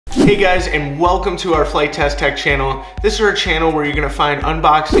Hey guys, and welcome to our Flite Test Tech channel. This is our channel where you're gonna find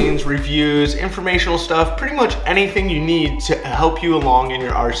unboxings, reviews, informational stuff, pretty much anything you need to help you along in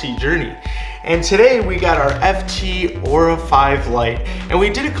your RC journey. And today we got our FT Aura 5 Lite. And we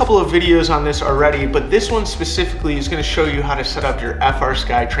did a couple of videos on this already, but this one specifically is gonna show you how to set up your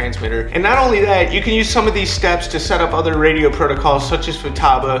FrSky transmitter. And not only that, you can use some of these steps to set up other radio protocols such as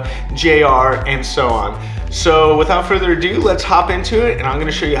Futaba, JR, and so on. So without further ado, let's hop into it, and I'm gonna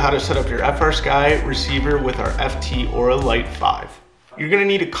show you how to set up your FrSky receiver with our FT Aura Lite 5. You're gonna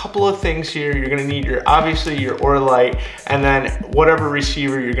need a couple of things here. You're gonna need obviously your Aura Lite, and then whatever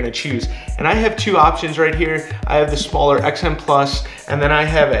receiver you're gonna choose. And I have two options right here. I have the smaller XM Plus, and then I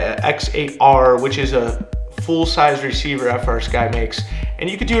have a X8R, which is a full-size receiver FrSky makes. And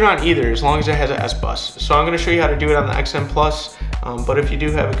you could do it on either, as long as it has an S-Bus. So I'm gonna show you how to do it on the XM Plus, but if you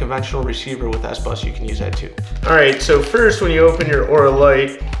do have a conventional receiver with S-Bus, you can use that too. All right, so first when you open your Aura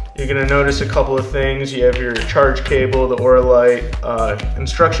Lite, you're gonna notice a couple of things. You have your charge cable, the Aura Lite,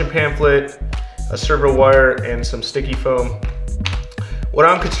 instruction pamphlet, a servo wire, and some sticky foam. What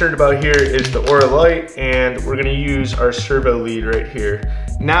I'm concerned about here is the Aura Lite, and we're gonna use our servo lead right here.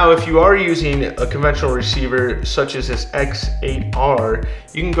 Now, if you are using a conventional receiver, such as this X8R,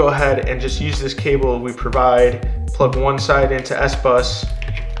 you can go ahead and just use this cable we provide, plug one side into S-Bus,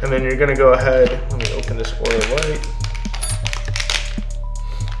 and then you're gonna go ahead, let me open this Aura Lite.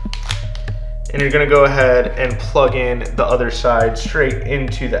 And you're gonna go ahead and plug in the other side straight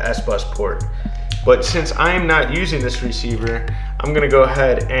into the S-Bus port. But since I am not using this receiver, I'm gonna go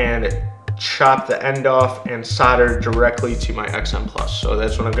ahead and chop the end off and solder directly to my XM Plus. So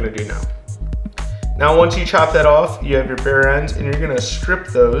that's what I'm gonna do now. Now once you chop that off, you have your bare ends, and you're gonna strip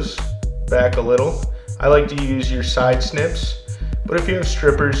those back a little. I like to use your side snips, but if you have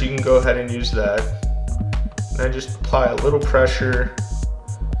strippers, you can go ahead and use that. And I just apply a little pressure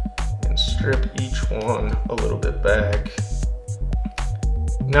and strip each one a little bit back.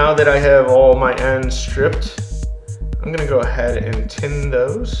 Now that I have all my ends stripped, I'm gonna go ahead and tin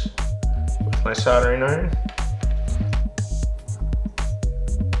those with my soldering iron.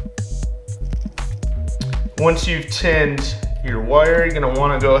 Once you've tinned your wire, you're gonna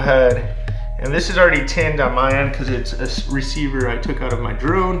wanna go ahead, and this is already tinned on my end because it's a receiver I took out of my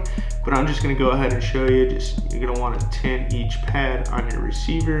drone, but I'm just gonna go ahead and show you. You're gonna wanna tin each pad on your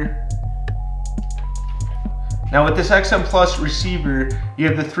receiver. Now with this XM Plus receiver, you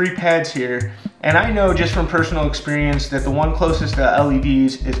have the three pads here, and I know just from personal experience that the one closest to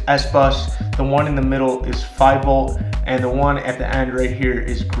LEDs is S-Bus, the one in the middle is 5-volt, and the one at the end right here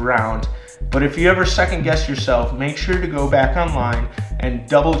is ground. But if you ever second guess yourself, make sure to go back online and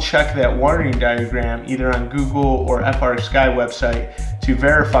double check that wiring diagram either on Google or FrSky website to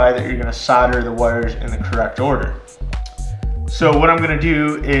verify that you're gonna solder the wires in the correct order. So what I'm gonna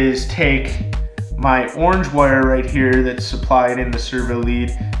do is take my orange wire right here that's supplied in the servo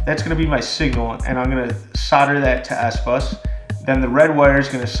lead, that's gonna be my signal, and I'm gonna solder that to S-Bus. Then the red wire is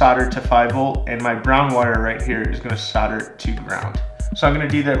gonna solder to 5-volt, and my brown wire right here is gonna solder to ground. So I'm gonna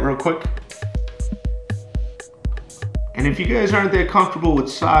do that real quick. And if you guys aren't that comfortable with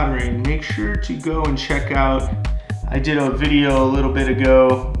soldering, make sure to go and check out, I did a video a little bit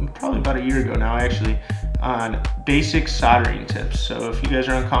ago, probably about a year ago now actually, on basic soldering tips. So if you guys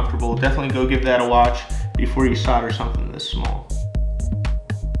are uncomfortable, definitely go give that a watch before you solder something this small.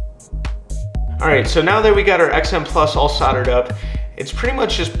 All right, so now that we got our XM Plus all soldered up, it's pretty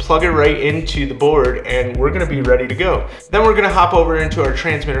much just plug it right into the board and we're gonna be ready to go. Then we're gonna hop over into our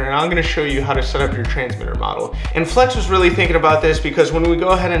transmitter, and I'm gonna show you how to set up your transmitter model. And Flex was really thinking about this because when we go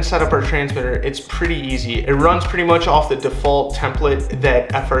ahead and set up our transmitter, it's pretty easy. It runs pretty much off the default template that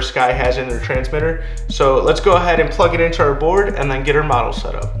FrSky has in their transmitter. So let's go ahead and plug it into our board and then get our model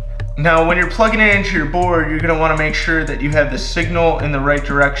set up. Now, when you're plugging it into your board, you're gonna wanna make sure that you have the signal in the right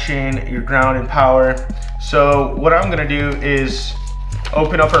direction, your ground and power. So what I'm gonna do is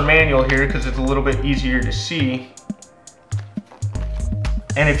open up our manual here because it's a little bit easier to see.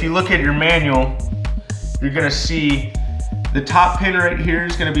 And if you look at your manual, you're gonna see the top pin right here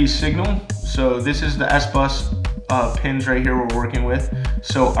is gonna be signal. So this is the S-Bus pins right here we're working with.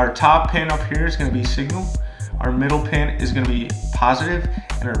 So our top pin up here is gonna be signal. Our middle pin is gonna be positive,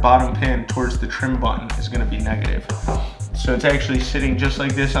 and our bottom pin towards the trim button is gonna be negative. So it's actually sitting just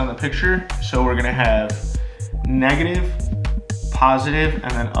like this on the picture. So we're gonna have negative, positive,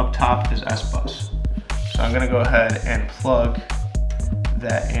 and then up top is S-Bus. So I'm gonna go ahead and plug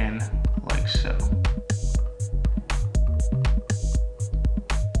that in like so.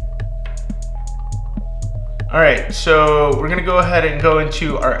 All right, so we're gonna go ahead and go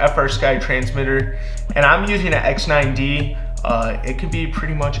into our FrSky transmitter, and I'm using an X9D. It could be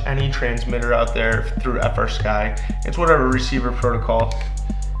pretty much any transmitter out there through FrSky. It's whatever receiver protocol.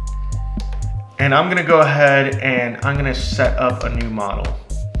 And I'm gonna go ahead and I'm gonna set up a new model.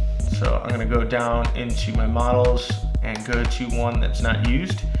 So I'm gonna go down into my models and go to one that's not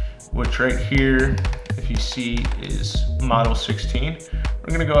used, which right here, if you see, is model 16.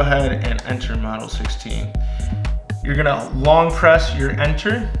 We're gonna go ahead and enter model 16. You're gonna long press your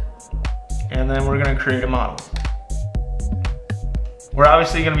enter, and then we're gonna create a model. We're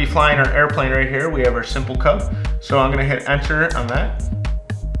obviously gonna be flying our airplane right here. We have our simple cub. So I'm gonna hit enter on that.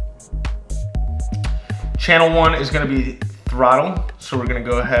 Channel 1 is gonna be throttle. So we're gonna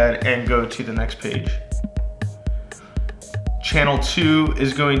go ahead and go to the next page. Channel 2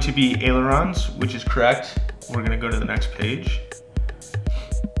 is going to be ailerons, which is correct. We're gonna go to the next page.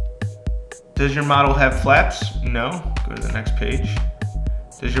 Does your model have flaps? No, go to the next page.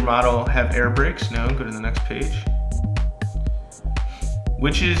 Does your model have air brakes? No, go to the next page.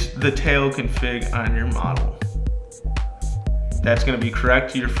 Which is the tail config on your model? That's gonna be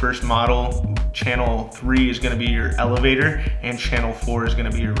correct. Your first model, channel 3 is gonna be your elevator, and channel 4 is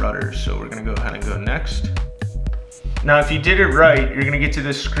gonna be your rudder. So we're gonna go ahead and go next. Now, if you did it right, you're gonna get to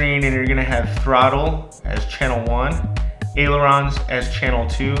this screen and you're gonna have throttle as channel 1, ailerons as channel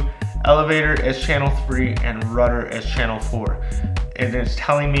 2, elevator as channel 3, and rudder as channel 4. And it's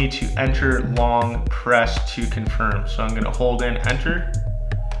telling me to enter long press to confirm. So I'm gonna hold in enter,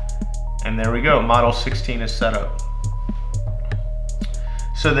 and there we go, model 16 is set up.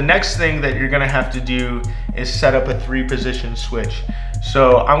 So the next thing that you're gonna have to do is set up a 3-position switch.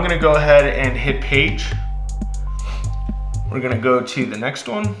 So I'm gonna go ahead and hit page. We're gonna go to the next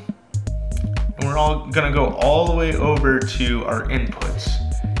one, and we're all gonna go all the way over to our inputs.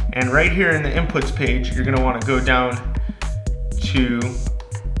 And right here in the inputs page, you're gonna wanna go down to,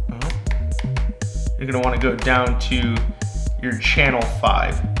 your channel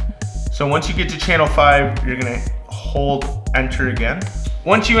 5. So once you get to channel 5, you're gonna hold enter again.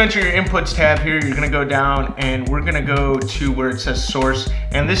 Once you enter your inputs tab here, you're gonna go down and we're gonna go to where it says source,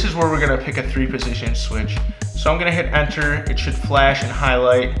 and this is where we're gonna pick a 3-position switch. So I'm gonna hit enter, it should flash and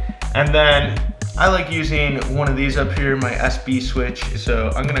highlight, and then I like using one of these up here, my SB switch.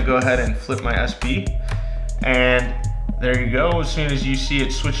 So I'm gonna go ahead and flip my SB, and there you go. As soon as you see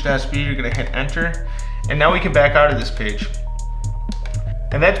it switch to SB, you're gonna hit enter, and now we can back out of this page.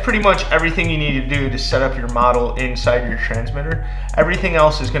 And that's pretty much everything you need to do to set up your model inside your transmitter. Everything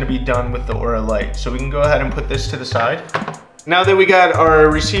else is gonna be done with the Aura Lite. So we can go ahead and put this to the side. Now that we got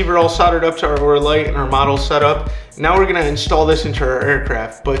our receiver all soldered up to our Aura Lite and our model set up, now we're gonna install this into our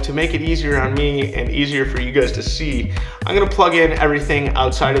aircraft. But to make it easier on me and easier for you guys to see, I'm gonna plug in everything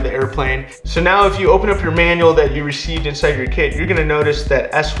outside of the airplane. So now if you open up your manual that you received inside your kit, you're gonna notice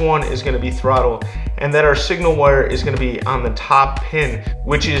that S1 is gonna be throttle, and that our signal wire is gonna be on the top pin,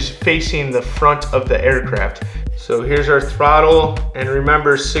 which is facing the front of the aircraft. So here's our throttle, and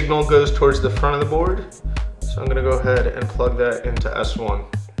remember, signal goes towards the front of the board. So I'm gonna go ahead and plug that into S1.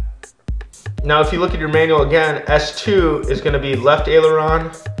 Now if you look at your manual again, S2 is gonna be left aileron,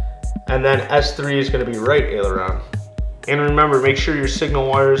 and then S3 is gonna be right aileron. And remember, make sure your signal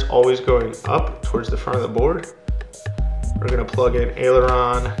wire is always going up towards the front of the board. We're gonna plug in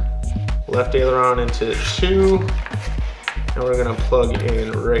aileron, left aileron into 2, and we're gonna plug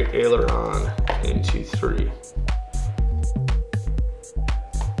in right aileron into 3.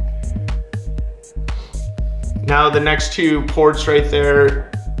 Now the next 2 ports right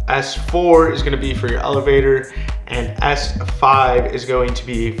there, S4 is gonna be for your elevator, and S5 is going to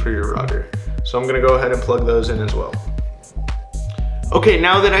be for your rudder. So I'm gonna go ahead and plug those in as well. Okay,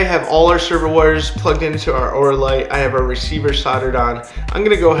 now that I have all our servo wires plugged into our Aura Lite, I have our receiver soldered on, I'm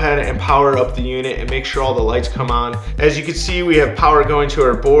gonna go ahead and power up the unit and make sure all the lights come on. As you can see, we have power going to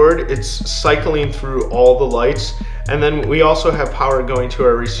our board. It's cycling through all the lights. And then we also have power going to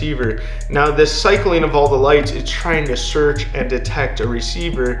our receiver. Now this cycling of all the lights, it's trying to search and detect a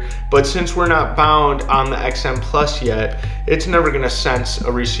receiver, but since we're not bound on the XM Plus yet, it's never gonna sense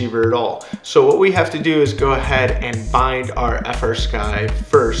a receiver at all. So what we have to do is go ahead and bind our FrSky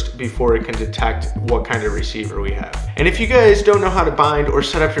first before it can detect what kind of receiver we have. And if you guys don't know how to bind or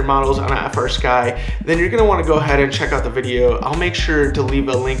set up your models on a FrSky, then you're gonna wanna go ahead and check out the video. I'll make sure to leave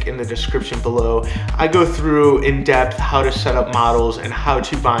a link in the description below. I go through in depth how to set up models and how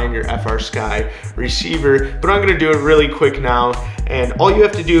to bind your FrSky receiver, but I'm gonna do it really quick now. And all you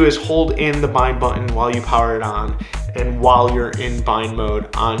have to do is hold in the bind button while you power it on and while you're in bind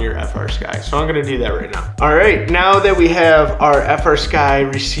mode on your FrSky. So I'm gonna do that right now. All right, now that we have our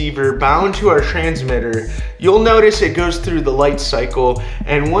FrSky receiver bound to our transmitter, you'll notice it goes through the light cycle,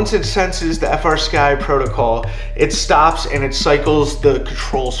 and once it senses the FrSky protocol, it stops and it cycles the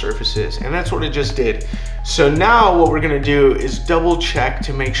control surfaces, and that's what it just did. So now what we're gonna do is double check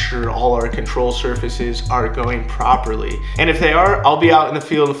to make sure all our control surfaces are going properly. And if they are, I'll be out in the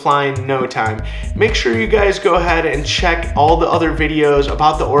field flying in no time. Make sure you guys go ahead and check all the other videos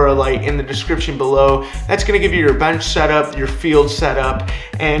about the Aura Lite in the description below. That's gonna give you your bench setup, your field setup,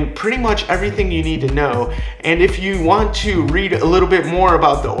 and pretty much everything you need to know. And if you want to read a little bit more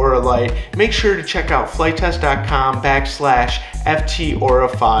about the Aura Lite, make sure to check out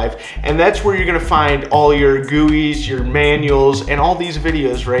flitetest.com/FT-Aura5, and that's where you're gonna find all your GUIs, your manuals, and all these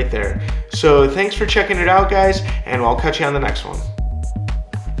videos right there. So thanks for checking it out, guys, and I'll catch you on the next one.